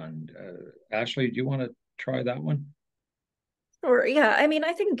be done. Ashley, do you want to try that one? Sure. Yeah. I mean,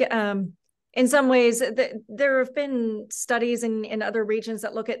 I think in some ways, there have been studies in other regions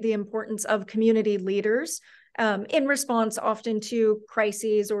that look at the importance of community leaders in response often to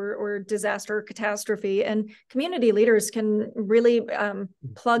crises or disaster or catastrophe. And community leaders can really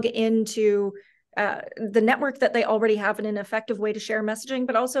plug into the network that they already have in an effective way to share messaging,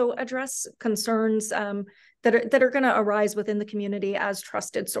 but also address concerns that are going to arise within the community as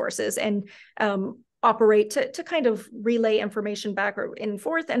trusted sources, and operate to kind of relay information back and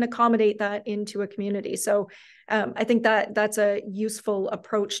forth and accommodate that into a community. So I think that's a useful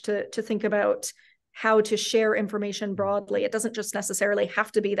approach to think about how to share information broadly. It doesn't just necessarily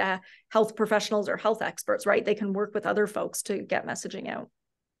have to be the health professionals or health experts, right? They can work with other folks to get messaging out.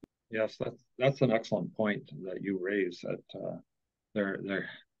 Yes, that's an excellent point that you raise.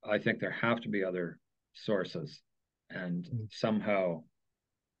 That I think there have to be other sources, and somehow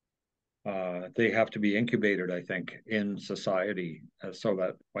they have to be incubated, I think, in society, so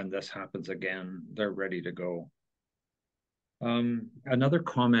that when this happens again, they're ready to go. Another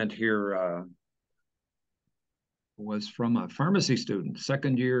comment here was from a pharmacy student,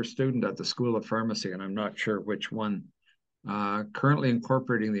 second-year student at the School of Pharmacy, and I'm not sure which one. Currently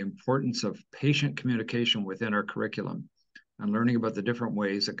incorporating the importance of patient communication within our curriculum and learning about the different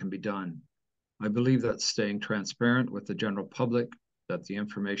ways it can be done. I believe that staying transparent with the general public, that the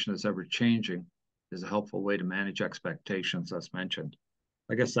information is ever changing, is a helpful way to manage expectations, as mentioned.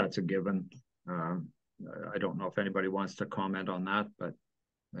 I guess that's a given. I don't know if anybody wants to comment on that, but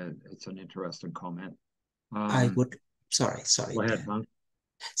it's an interesting comment. Sorry. Go ahead, Feng.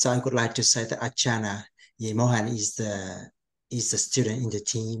 So I would like to say that Achana Yemohan is the student in the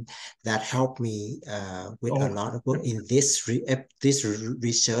team that helped me with a lot of work in this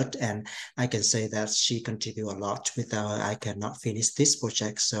research, and I can say that she contributed a lot. Without her, I cannot finish this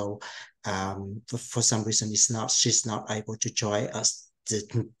project. So for some reason, she's not able to join us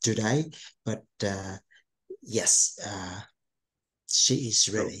today, but yes, she is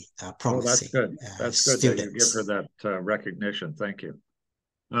really promising. Oh, that's good. That's good that you give her that recognition. Thank you.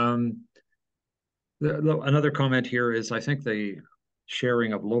 Another comment here is, I think the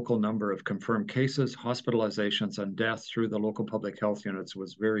sharing of local number of confirmed cases, hospitalizations, and deaths through the local public health units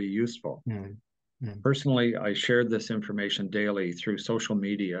was very useful. Personally, I shared this information daily through social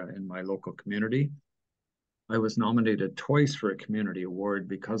media in my local community. I was nominated twice for a community award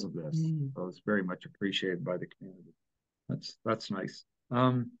because of this. So it's very much appreciated by the community. That's nice.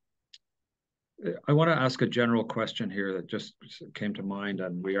 I want to ask a general question here that just came to mind,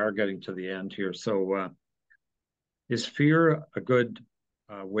 and we are getting to the end here. So is fear a good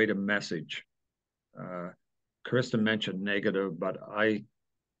way to message? Kristen mentioned negative, but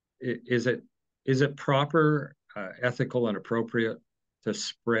is it proper, ethical, and appropriate to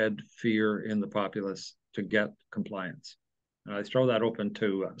spread fear in the populace to get compliance? And I throw that open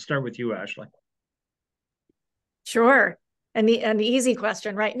to start with you, Ashley. Sure. And the easy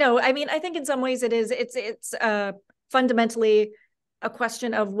question, right? No, I mean, I think in some ways it's fundamentally a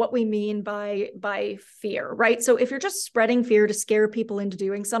question of what we mean by fear, right? So if you're just spreading fear to scare people into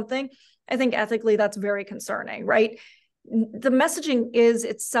doing something, I think ethically that's very concerning, right? The messaging is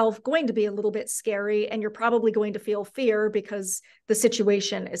itself going to be a little bit scary, and you're probably going to feel fear because the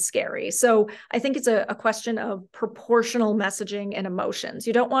situation is scary. So I think it's a question of proportional messaging and emotions.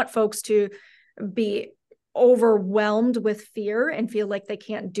 You don't want folks to be overwhelmed with fear and feel like they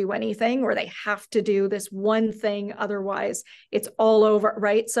can't do anything, or they have to do this one thing, otherwise it's all over,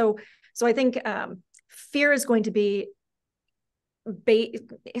 right? So I think fear is going to be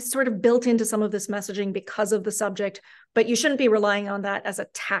it's sort of built into some of this messaging because of the subject, but you shouldn't be relying on that as a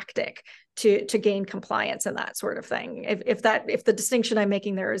tactic to gain compliance and that sort of thing. If the distinction I'm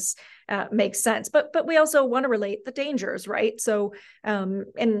making there is makes sense, but we also want to relate the dangers, right? So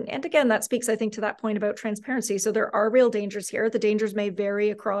and again, that speaks, I think, to that point about transparency. So there are real dangers here. The dangers may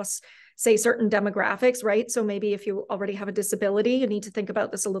vary across, say, certain demographics, right? So maybe if you already have a disability, you need to think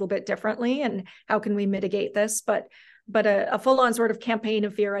about this a little bit differently, and how can we mitigate this? But a full-on sort of campaign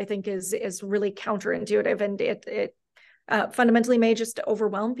of fear, I think, is really counterintuitive, and it fundamentally may just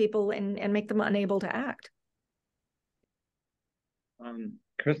overwhelm people and make them unable to act.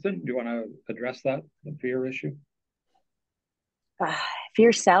 Kristen, do you want to address that, the fear issue?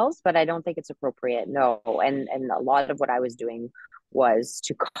 Fear sells, but I don't think it's appropriate. No, and a lot of what I was doing was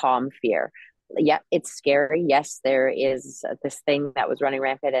to calm fear. Yeah, it's scary. Yes, there is this thing that was running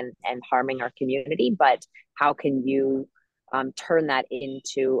rampant and harming our community, but how can you turn that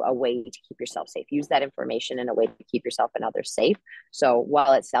into a way to keep yourself safe? Use that information in a way to keep yourself and others safe. So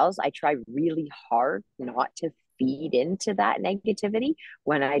while it sells, I try really hard not to feed into that negativity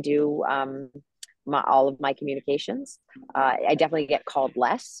when I do all of my communications. I definitely get called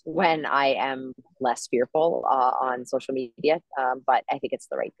less when I am less fearful on social media, but I think it's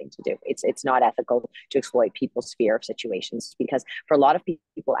the right thing to do. It's not ethical to exploit people's fear of situations, because for a lot of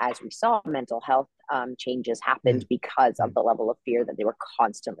people, as we saw, mental health changes happened because of the level of fear that they were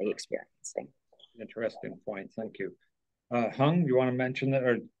constantly experiencing. Interesting point. Thank you. Hung, you want to mention that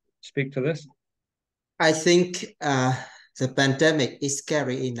or speak to this? I think the pandemic is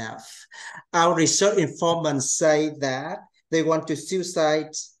scary enough. Our research informants say that they want to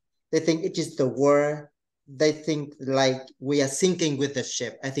suicide. They think it is the world. They think like we are sinking with the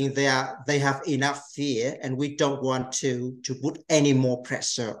ship. I think they have enough fear, and we don't want to put any more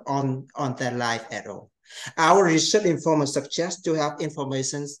pressure on their life at all. Our research informants suggest to have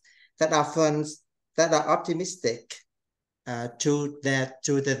informations that are fun, that are optimistic to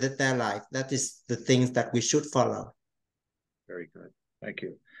their life. That is the things that we should follow. Very good. Thank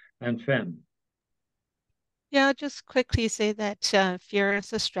you. And Feng. Yeah, I'll just quickly say that fear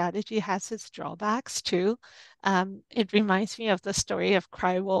as a strategy has its drawbacks too. It reminds me of the story of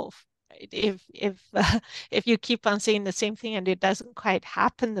Cry Wolf. Right? If you keep on saying the same thing and it doesn't quite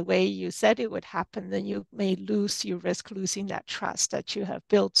happen the way you said it would happen, then you risk losing that trust that you have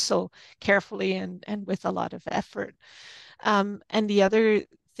built so carefully and with a lot of effort. And the other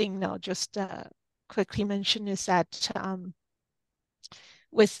thing I'll just quickly mention is that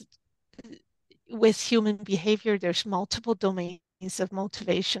with human behavior, there's multiple domains of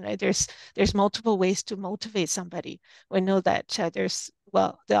motivation. Right? There's multiple ways to motivate somebody. We know that the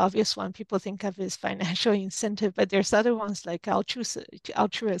obvious one people think of is financial incentive, but there's other ones like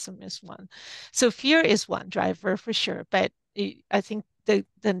altruism is one. So fear is one driver for sure, but I think a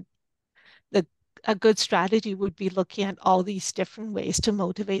good strategy would be looking at all these different ways to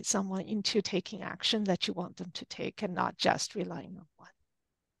motivate someone into taking action that you want them to take, and not just relying on one.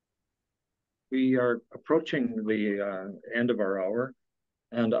 We are approaching the end of our hour,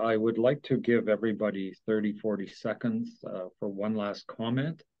 and I would like to give everybody 30, 40 seconds for one last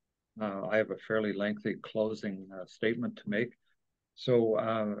comment. I have a fairly lengthy closing statement to make. So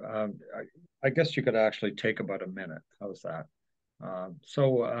I guess you could actually take about a minute. How's that?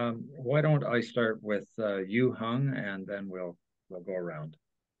 So why don't I start with you, Hung, and then we'll go around.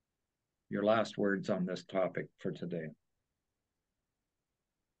 Your last words on this topic for today.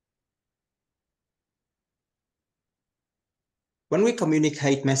 When we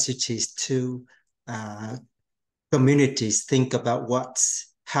communicate messages to communities, think about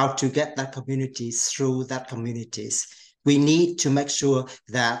how to get that community through that communities. We need to make sure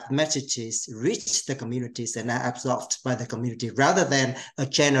that messages reach the communities and are absorbed by the community, rather than a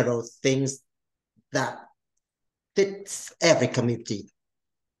general things that fits every community.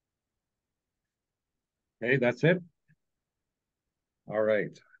 Okay, that's it. All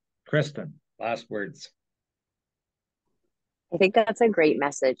right. Kristen, last words. I think that's a great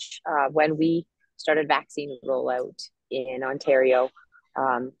message. When we started vaccine rollout in Ontario,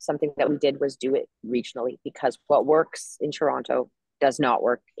 something that we did was do it regionally, because what works in Toronto does not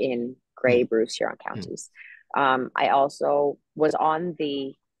work in Grey, Bruce, Huron counties. I also was on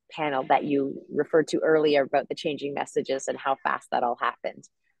the panel that you referred to earlier about the changing messages and how fast that all happened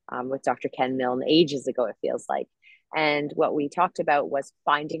with Dr. Ken Milne ages ago, it feels like. And what we talked about was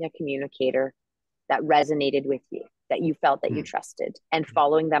finding a communicator that resonated with you, that you felt that you trusted, and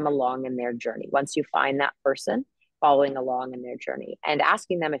following them along in their journey. Once you find that person, following along in their journey and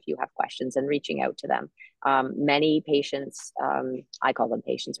asking them if you have questions and reaching out to them. Many patients, I call them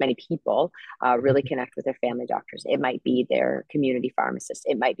patients, many people really connect with their family doctors. It might be their community pharmacist.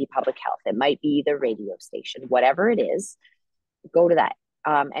 It might be public health. It might be the radio station, whatever it is, go to that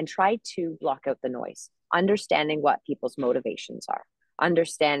and try to block out the noise, understanding what people's motivations are,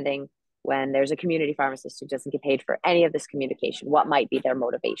 understanding when there's a community pharmacist who doesn't get paid for any of this communication, what might be their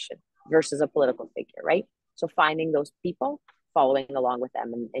motivation versus a political figure, right? So finding those people, following along with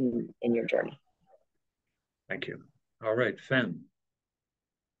them in your journey. Thank you. All right, Feng.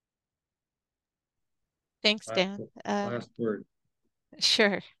 Thanks, Dan. Last word.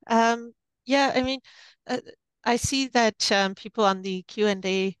 Sure. Yeah, I mean, I see that people on the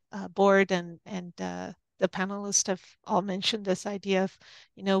Q&A board and the panelists have all mentioned this idea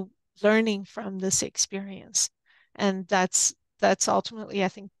of, learning from this experience. And that's ultimately, I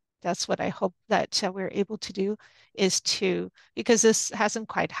think that's what I hope that we're able to do, is because this hasn't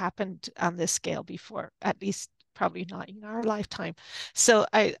quite happened on this scale before, at least probably not in our lifetime. So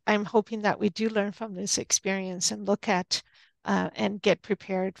I'm hoping that we do learn from this experience and look at and get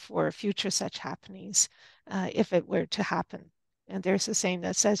prepared for future such happenings if it were to happen. And there's a saying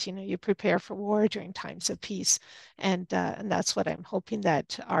that says, you prepare for war during times of peace. And that's what I'm hoping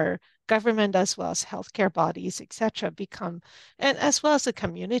that our government, as well as healthcare bodies, et cetera, become, and as well as the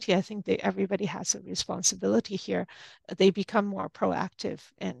community, I think everybody has a responsibility here. They become more proactive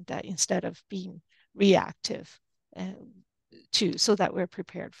and instead of being reactive so that we're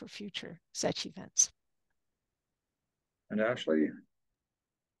prepared for future such events. And Ashley?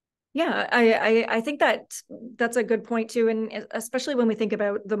 Yeah, I think that's a good point too, and especially when we think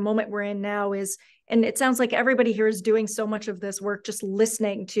about the moment we're in now and it sounds like everybody here is doing so much of this work, just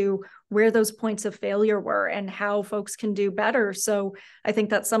listening to where those points of failure were and how folks can do better. So I think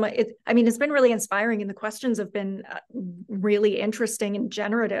that it's been really inspiring, and the questions have been really interesting and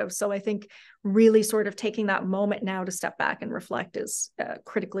generative. So I think really sort of taking that moment now to step back and reflect is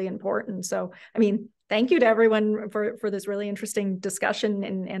critically important. So, thank you to everyone for this really interesting discussion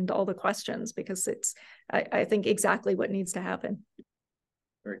and all the questions, because it's, I think, exactly what needs to happen.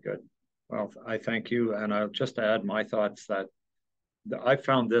 Very good. Well, I thank you. And I'll just add my thoughts that I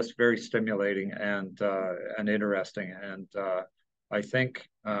found this very stimulating and interesting. And I think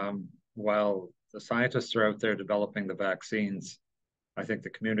while the scientists are out there developing the vaccines, I think the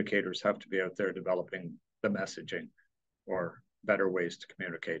communicators have to be out there developing the messaging or better ways to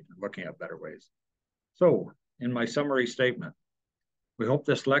communicate and looking at better ways. So, in my summary statement, we hope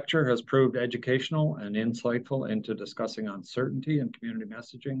this lecture has proved educational and insightful into discussing uncertainty in community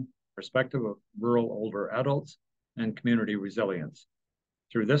messaging, perspective of rural older adults, and community resilience.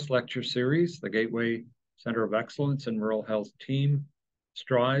 Through this lecture series, the Gateway Center of Excellence in Rural Health team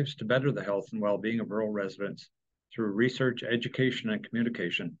strives to better the health and well-being of rural residents through research, education, and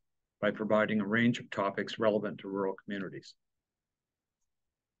communication by providing a range of topics relevant to rural communities.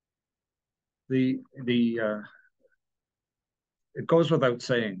 It goes without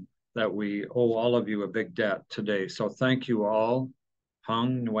saying that we owe all of you a big debt today. So thank you all,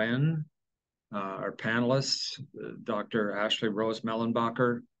 Feng, Nguyen, our panelists, Dr. Ashley Rose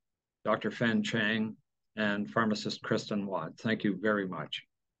Mellenbacher, Dr. Feng Chang, and pharmacist Kristen Watt. Thank you very much.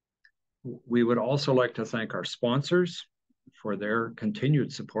 We would also like to thank our sponsors for their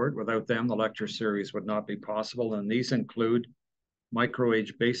continued support. Without them, the lecture series would not be possible. And these include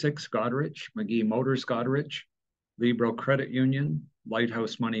Microage Basics, Goderich, McGee Motors, Goderich, Libro Credit Union,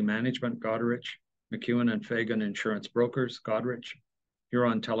 Lighthouse Money Management, Goderich, McEwen and Fagan Insurance Brokers, Goderich,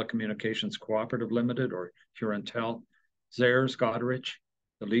 Huron Telecommunications Cooperative Limited, or Hurontel, CERH, Goderich,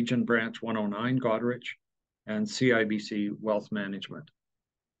 the Legion Branch 109, Goderich, and CIBC Wealth Management.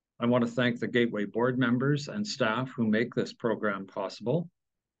 I want to thank the Gateway board members and staff who make this program possible.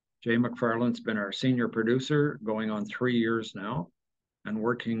 Jay McFarland's been our senior producer going on 3 years now. And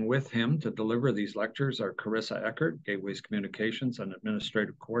working with him to deliver these lectures are Carissa Eckert, Gateway's Communications and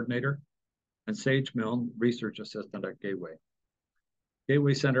Administrative Coordinator, and Sage Milne, Research Assistant at Gateway.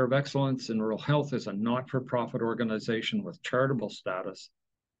 Gateway Center of Excellence in Rural Health is a not-for-profit organization with charitable status,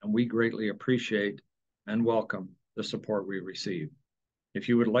 and we greatly appreciate and welcome the support we receive. If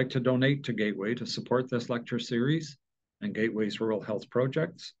you would like to donate to Gateway to support this lecture series and Gateway's rural health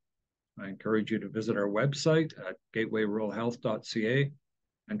projects, I encourage you to visit our website at gatewayruralhealth.ca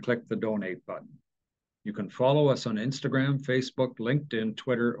and click the donate button. You can follow us on Instagram, Facebook, LinkedIn,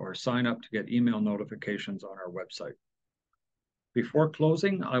 Twitter, or sign up to get email notifications on our website. Before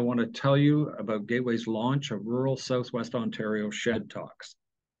closing, I want to tell you about Gateway's launch of Rural Southwest Ontario Shed Talks.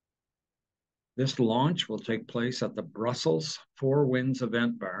 This launch will take place at the Brussels Four Winds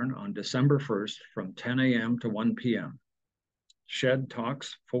Event Barn on December 1st from 10 a.m. to 1 p.m. Shed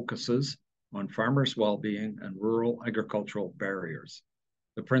Talks focuses on farmers' well-being and rural agricultural barriers.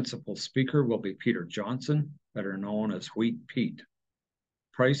 The principal speaker will be Peter Johnson, better known as Wheat Pete.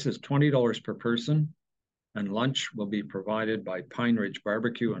 Price is $20 per person, and lunch will be provided by Pine Ridge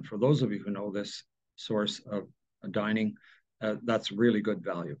Barbecue. And for those of you who know this source of dining, that's really good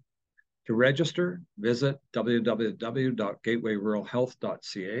value. To register, visit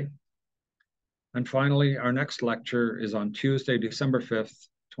www.gatewayruralhealth.ca. And finally, our next lecture is on Tuesday, December 5th,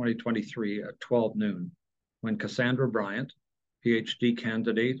 2023 at 12 noon, when Cassandra Bryant, PhD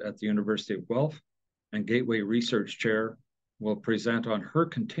candidate at the University of Guelph and Gateway Research Chair, will present on her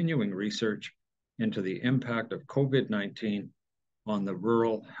continuing research into the impact of COVID-19 on the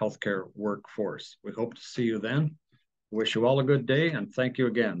rural healthcare workforce. We hope to see you then. Wish you all a good day, and thank you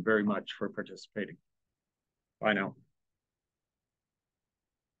again very much for participating. Bye now.